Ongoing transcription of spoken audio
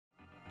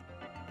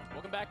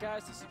Welcome back,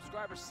 guys, to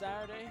Subscriber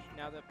Saturday.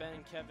 Now that Ben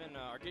and Kevin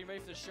are getting ready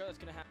for the show that's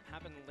going to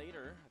happen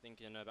later, I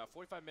think in about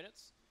 45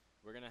 minutes,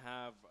 we're going to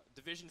have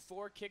Division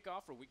 4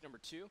 kickoff for week number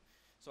 2.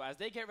 So as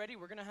they get ready,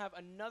 we're going to have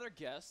another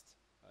guest,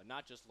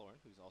 not just Lauren,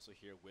 who's also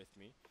here with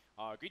me.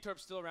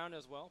 Greetorp's still around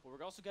as well, but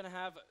we're also going to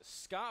have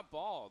Scott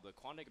Ball, the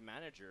Quantic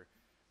manager,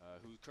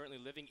 who's currently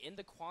living in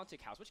the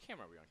Quantic house. Which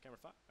camera are we on? Camera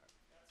 5? That's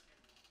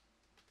camera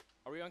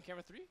 1. Are we on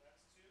camera 3? That's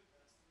 2.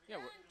 That's 3.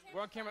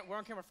 Yeah, we're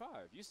on camera 5.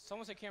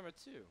 Someone said camera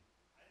 2. I didn't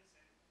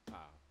say anything.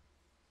 Ah.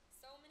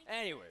 So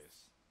many.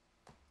 Anyways,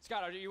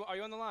 Scott, are you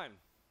on the line?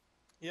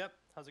 Yep.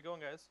 How's it going,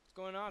 guys? What's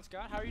going on,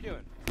 Scott? How are you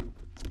doing?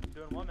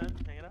 Doing well, man.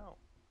 Hanging out.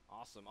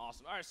 Awesome,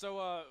 awesome. All right,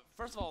 so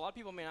first of all, a lot of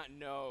people may not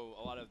know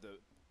a lot of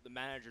the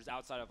managers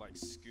outside of like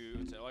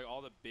Scoot, like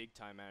all the big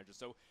time managers.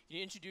 So can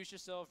you introduce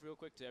yourself real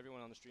quick to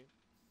everyone on the stream?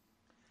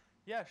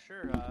 Yeah,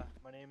 sure.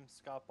 My name's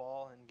Scott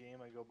Ball. In game,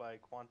 I go by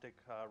Quantic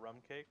Rum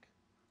Cake.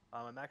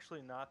 I'm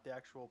actually not the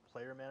actual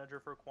player manager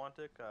for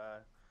Quantic.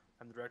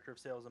 I'm the director of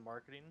sales and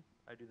marketing.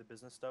 I do the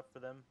business stuff for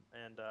them,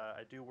 and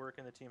I do work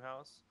in the team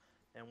house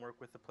and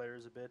work with the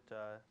players a bit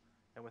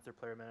and with their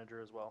player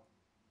manager as well.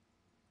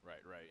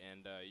 Right, right.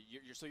 And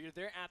you're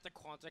there at the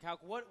Quantic house.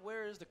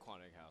 Where is the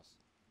Quantic house?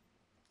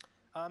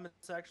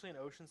 It's actually in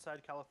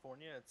Oceanside,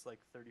 California. It's like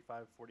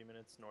 40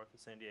 minutes north of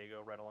San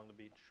Diego, right along the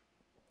beach.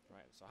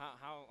 Right. So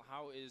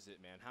how is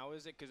it, man? How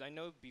is it? Because I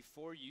know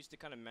before you used to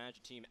kind of manage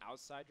a team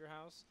outside your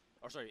house,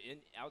 or sorry,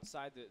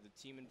 outside the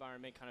team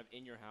environment, kind of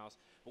in your house.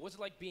 But what's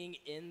it like being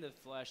in the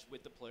flesh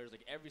with the players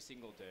like every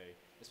single day,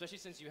 especially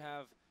since you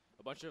have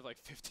a bunch of like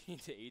 15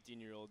 to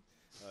 18-year-old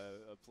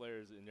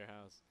players in your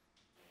house?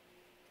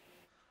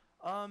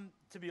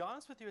 To be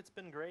honest with you, it's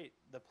been great.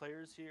 The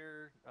players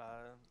here,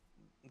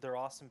 they're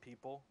awesome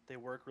people. They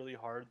work really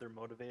hard. They're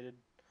motivated.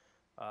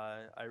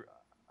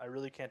 I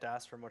really can't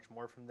ask for much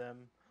more from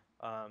them.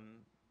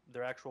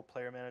 Their actual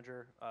player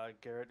manager,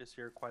 Garrett, is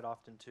here quite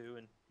often too,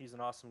 and he's an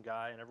awesome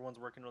guy, and everyone's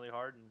working really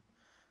hard and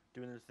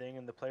doing their thing,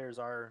 and the players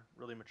are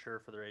really mature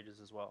for their ages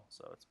as well,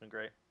 so it's been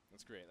great.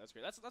 That's great. That's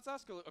great. Let's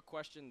ask a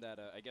question that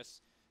I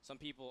guess some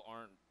people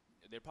aren't,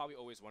 they're probably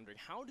always wondering,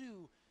 how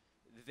do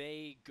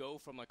they go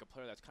from like a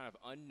player that's kind of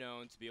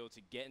unknown to be able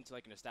to get into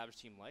like an established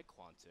team like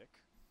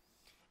Quantic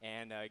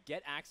and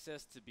get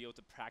access to be able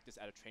to practice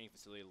at a training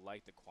facility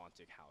like the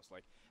Quantic house?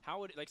 Like,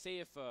 how would, like, say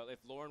if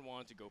Lauren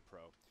wanted to go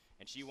pro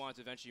and she wanted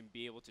to eventually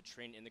be able to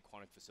train in the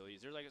Quantic facility,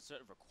 is there like a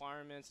set of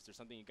requirements? Is there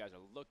something you guys are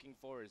looking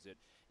for? Is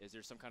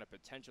there some kind of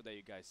potential that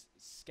you guys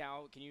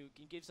scout? Can you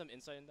give some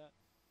insight in that?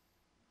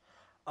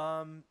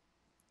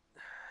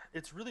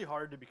 It's really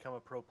hard to become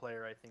a pro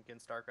player, I think, in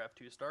StarCraft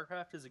 2.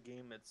 StarCraft is a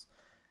game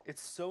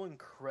it's so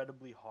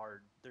incredibly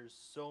hard. There's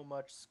so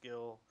much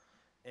skill,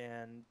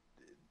 and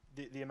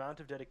the amount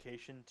of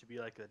dedication to be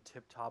like a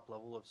tip-top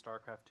level of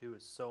StarCraft 2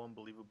 is so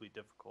unbelievably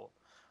difficult.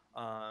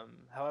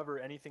 However,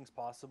 anything's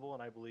possible,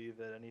 and I believe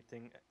that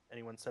anything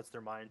anyone sets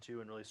their mind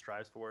to and really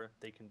strives for,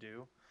 they can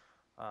do.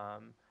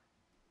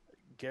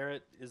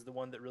 Garrett is the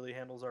one that really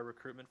handles our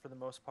recruitment for the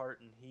most part,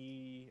 and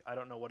I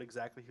don't know what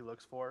exactly he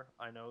looks for.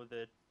 I know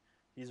that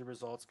he's a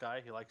results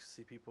guy. He likes to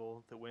see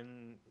people that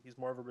win. He's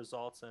more of a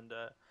results and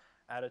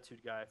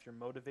attitude guy. If you're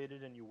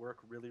motivated and you work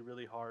really,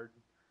 really hard,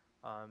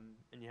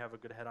 and you have a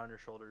good head on your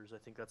shoulders, I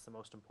think that's the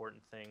most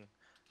important thing.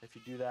 If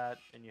you do that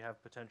and you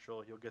have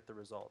potential, you'll get the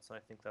results, and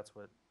I think that's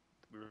what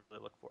we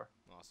really look for.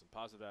 Awesome.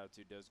 Positive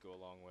attitude does go a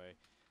long way.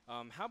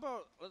 How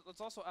about,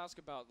 let's also ask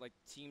about like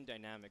team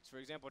dynamics. For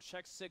example,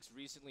 Check 6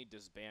 recently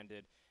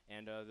disbanded,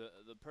 and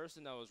the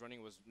person that was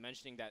running was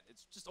mentioning that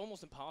it's just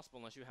almost impossible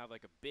unless you have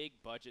like a big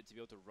budget to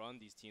be able to run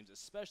these teams,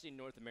 especially in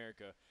North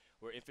America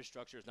where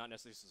infrastructure is not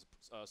necessarily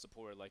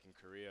supported like in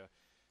Korea.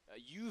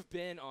 You've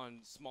been on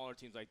smaller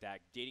teams like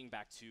that, dating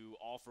back to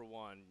All For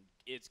One,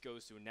 It's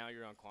Gosu, and now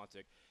you're on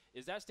Quantic.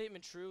 Is that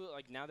statement true,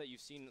 like now that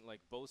you've seen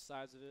like both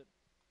sides of it?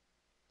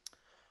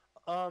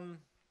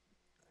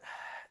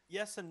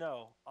 Yes and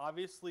no.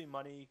 Obviously,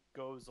 money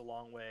goes a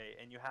long way,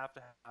 and you have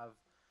to have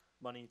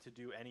money to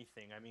do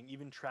anything. I mean,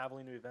 even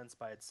traveling to events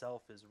by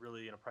itself is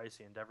really a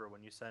pricey endeavor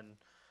when you send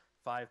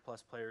 5+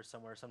 players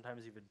somewhere,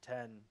 sometimes even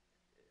 10,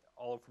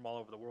 from all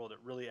over the world. It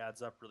really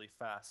adds up really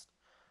fast.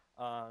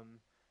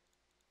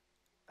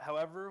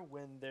 However,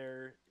 when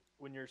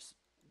you're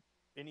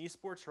in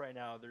esports right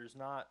now, there's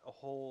not a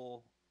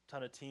whole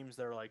ton of teams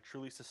that are like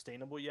truly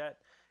sustainable yet.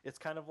 It's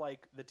kind of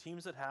like the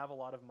teams that have a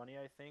lot of money,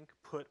 I think,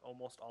 put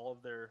almost all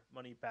of their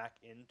money back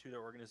into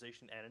their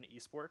organization and in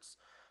esports.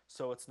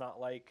 So it's not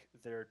like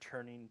they're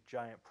turning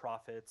giant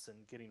profits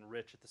and getting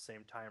rich at the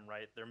same time,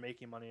 right? They're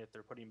making money that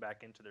they're putting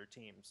back into their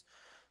teams.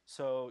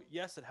 So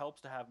yes, it helps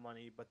to have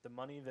money, but the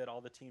money that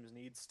all the teams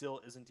need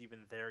still isn't even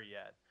there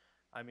yet.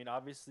 I mean,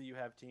 obviously you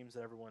have teams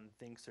that everyone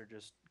thinks are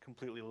just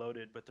completely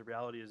loaded, but the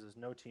reality is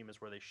no team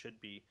is where they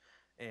should be.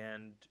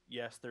 And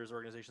yes, there's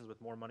organizations with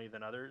more money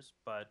than others,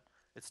 but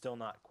it's still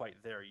not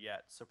quite there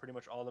yet. So pretty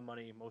much all the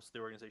money most of the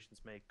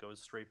organizations make goes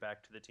straight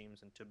back to the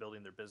teams and to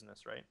building their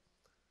business, right?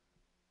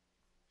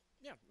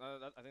 Yeah,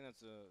 I think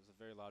that's a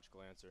very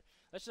logical answer.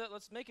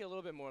 Let's make it a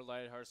little bit more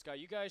lighthearted. Scott,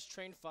 you guys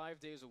train 5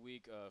 days a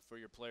week for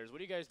your players. What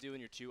do you guys do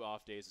in your 2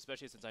 off days,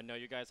 especially since I know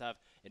you guys have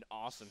an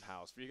awesome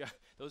house? For you guys,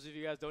 those of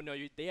you guys don't know,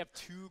 they have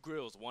 2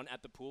 grills, one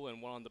at the pool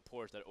and one on the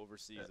porch that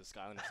oversees the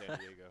skyline of San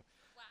Diego.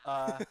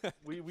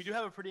 We do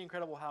have a pretty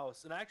incredible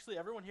house, and actually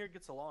everyone here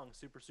gets along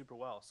super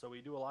well. So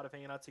we do a lot of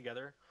hanging out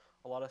together,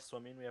 a lot of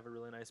swimming. We have a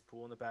really nice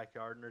pool in the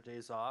backyard on our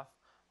days off.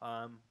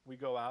 We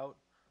go out.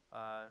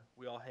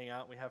 We all hang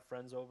out. We have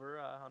friends over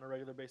on a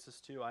regular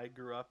basis too. I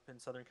grew up in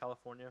Southern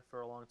California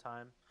for a long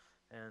time,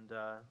 and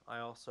I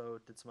also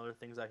did some other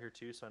things out here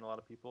too. So I know a lot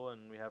of people,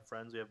 and we have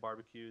friends. We have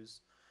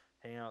barbecues,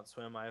 hang out,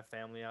 swim. I have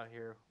family out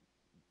here.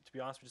 To be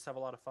honest, we just have a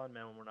lot of fun,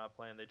 man. When we're not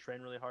playing, they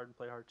train really hard and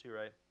play hard too,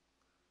 right?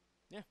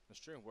 Yeah, that's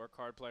true. Work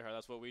hard, play hard.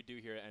 That's what we do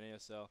here at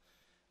NASL.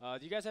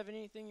 Do you guys have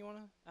anything you want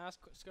to ask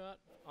Scott,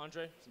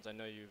 Andre? Since I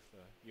know you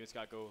and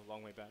Scott go a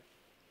long way back.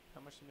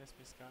 How much do you miss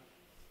me, Scott?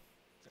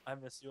 I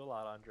miss you a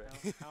lot, Andre.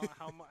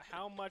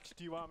 How much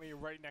do you want me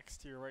right next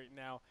to you right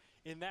now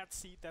in that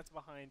seat that's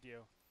behind you?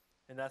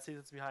 In that seat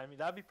that's behind me,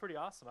 that'd be pretty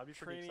awesome. I'd be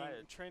pretty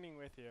excited. Training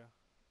with you.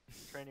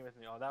 Training with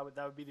me. Oh,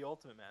 that would be the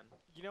ultimate, man.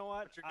 You know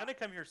what? But you're gonna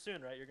come here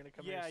soon, right? You're gonna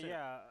come here soon.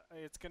 Yeah.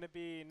 It's gonna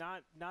be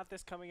not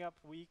this coming up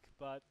week,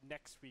 but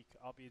next week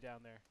I'll be down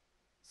there.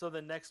 So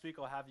then next week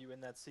I'll have you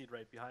in that seat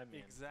right behind me.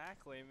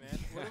 Exactly,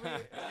 man.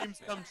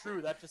 Dreams come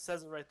true. That just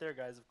says it right there,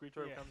 guys. If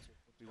Greetor comes here,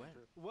 we win.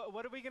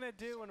 What are we gonna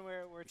do when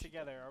we're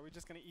together? Are we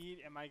just gonna eat?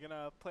 Am I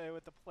gonna play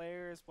with the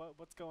players?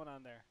 What's going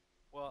on there?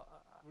 Well,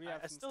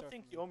 I still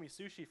think you owe me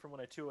sushi from when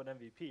I 2-0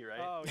 MVP, right?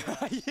 Oh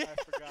yeah, yeah.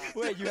 I forgot.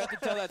 Wait, you have to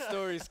tell that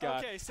story,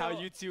 Scott. Okay, so how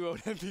you 2-0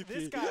 MVP.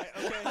 This guy,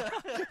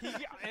 okay,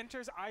 he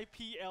enters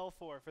IPL4.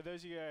 For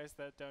those of you guys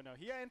that don't know,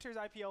 he enters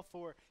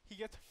IPL4. He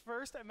gets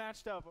first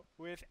matched up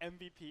with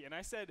MVP, and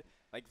I said,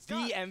 like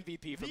Scott, the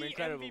MVP from the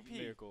Incredible MVP.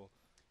 Miracle.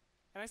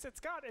 And I said,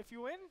 Scott, if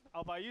you win,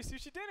 I'll buy you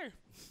sushi dinner.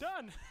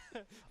 Done.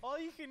 All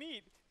you can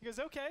eat. He goes,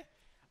 okay.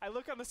 I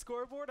look on the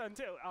scoreboard on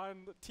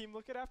Team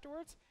Look It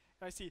afterwards,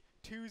 and I see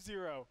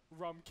 2-0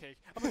 rum cake.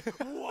 I'm like,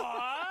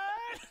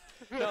 what?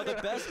 No,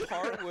 the best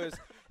part was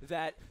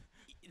that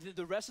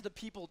the rest of the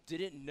people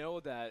didn't know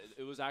that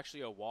it was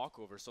actually a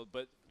walkover. So,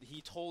 but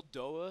he told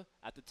Doa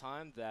at the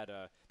time that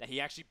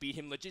he actually beat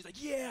him legit. He's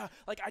like, yeah,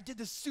 like I did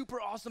this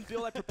super awesome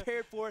build. I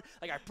prepared for it.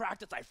 Like I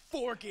practiced. I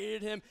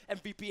 4-gated him.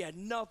 MVP had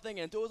nothing.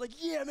 And Doa was like,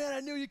 yeah, man,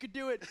 I knew you could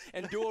do it.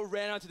 And Doa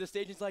ran onto the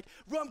stage. And he's like,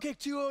 rum cake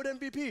 2-0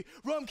 MVP.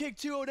 Rum cake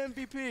 2-0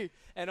 MVP.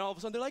 And all of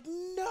a sudden they're like,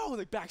 no.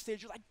 Like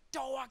backstage, you're like,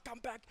 Doa, come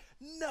back.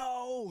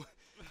 No.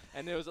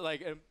 And it was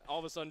like, and all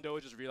of a sudden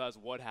Doa just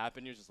realized what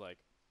happened. He was just like,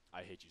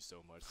 I hate you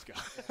so much,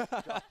 Scott.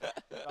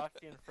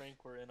 Jockey and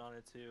Frank were in on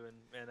it too, and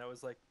man, that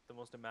was like the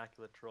most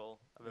immaculate troll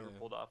I've ever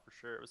pulled off for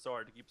sure. It was so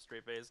hard to keep a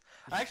straight face.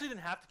 I actually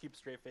didn't have to keep a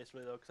straight face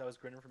really though, because I was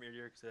grinning from ear to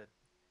ear because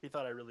he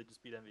thought I really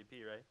just beat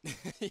MVP,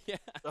 right? Yeah.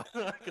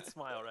 So I could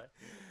smile, right?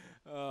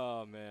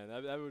 Oh man,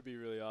 that would be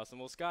really awesome.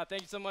 Well, Scott,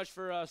 thank you so much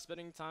for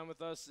spending time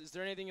with us. Is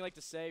there anything you'd like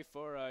to say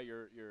for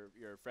your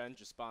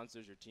friends, your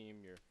sponsors, your team,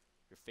 your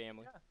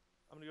family? Yeah.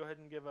 I'm going to go ahead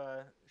and give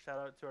a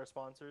shout-out to our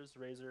sponsors,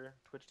 Razer,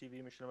 Twitch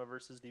TV, Machinima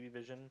Versus, DB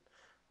Vision.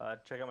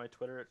 Check out my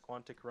Twitter at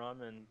Quantic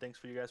Rum, and thanks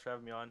for you guys for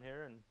having me on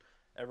here. And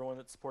everyone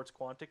that supports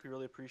Quantic, we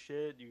really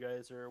appreciate it. You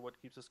guys are what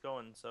keeps us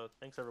going, so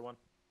thanks, everyone.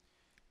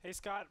 Hey,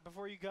 Scott,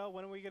 before you go,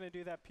 when are we going to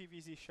do that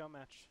PVZ show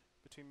match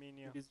between me and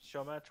you? PVZ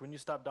show match? When you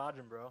stop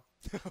dodging, bro.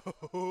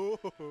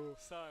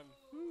 Son.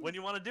 When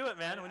you want to do it,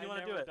 man. When you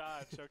want to do it. I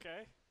never dodge,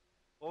 okay?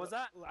 What was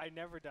that? I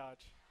never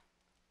dodge.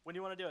 When do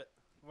you want to do it?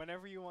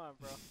 Whenever you want,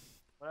 bro.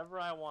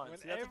 Whenever I want.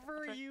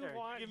 Whenever you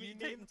want, you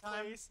name the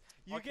place.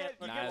 You get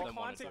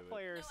Quantic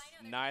players.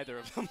 Neither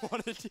of them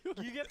want to do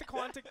it. You get the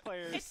Quantic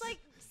players. It's like,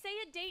 say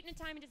a date and a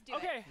time and just do it.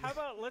 Okay, how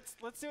about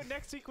let's do it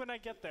next week when I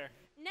get there.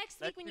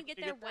 Next week when you get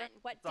there, when?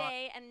 What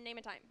day and name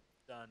a time?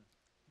 Done.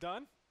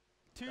 Done?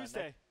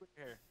 Tuesday.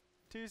 Here.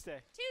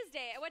 Tuesday.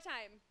 Tuesday, at what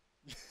time?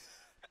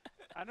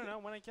 I don't know,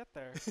 when I get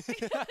there.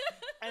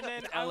 And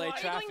then LA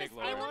traffic,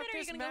 I Lord. want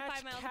this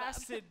match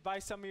casted by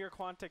some of your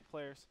Quantic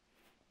players.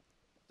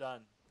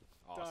 Done.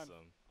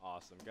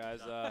 Awesome,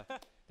 guys.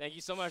 Thank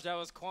you so much. That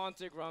was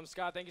Quantic Rum.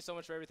 Scott, thank you so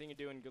much for everything you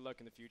do, and good luck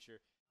in the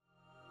future.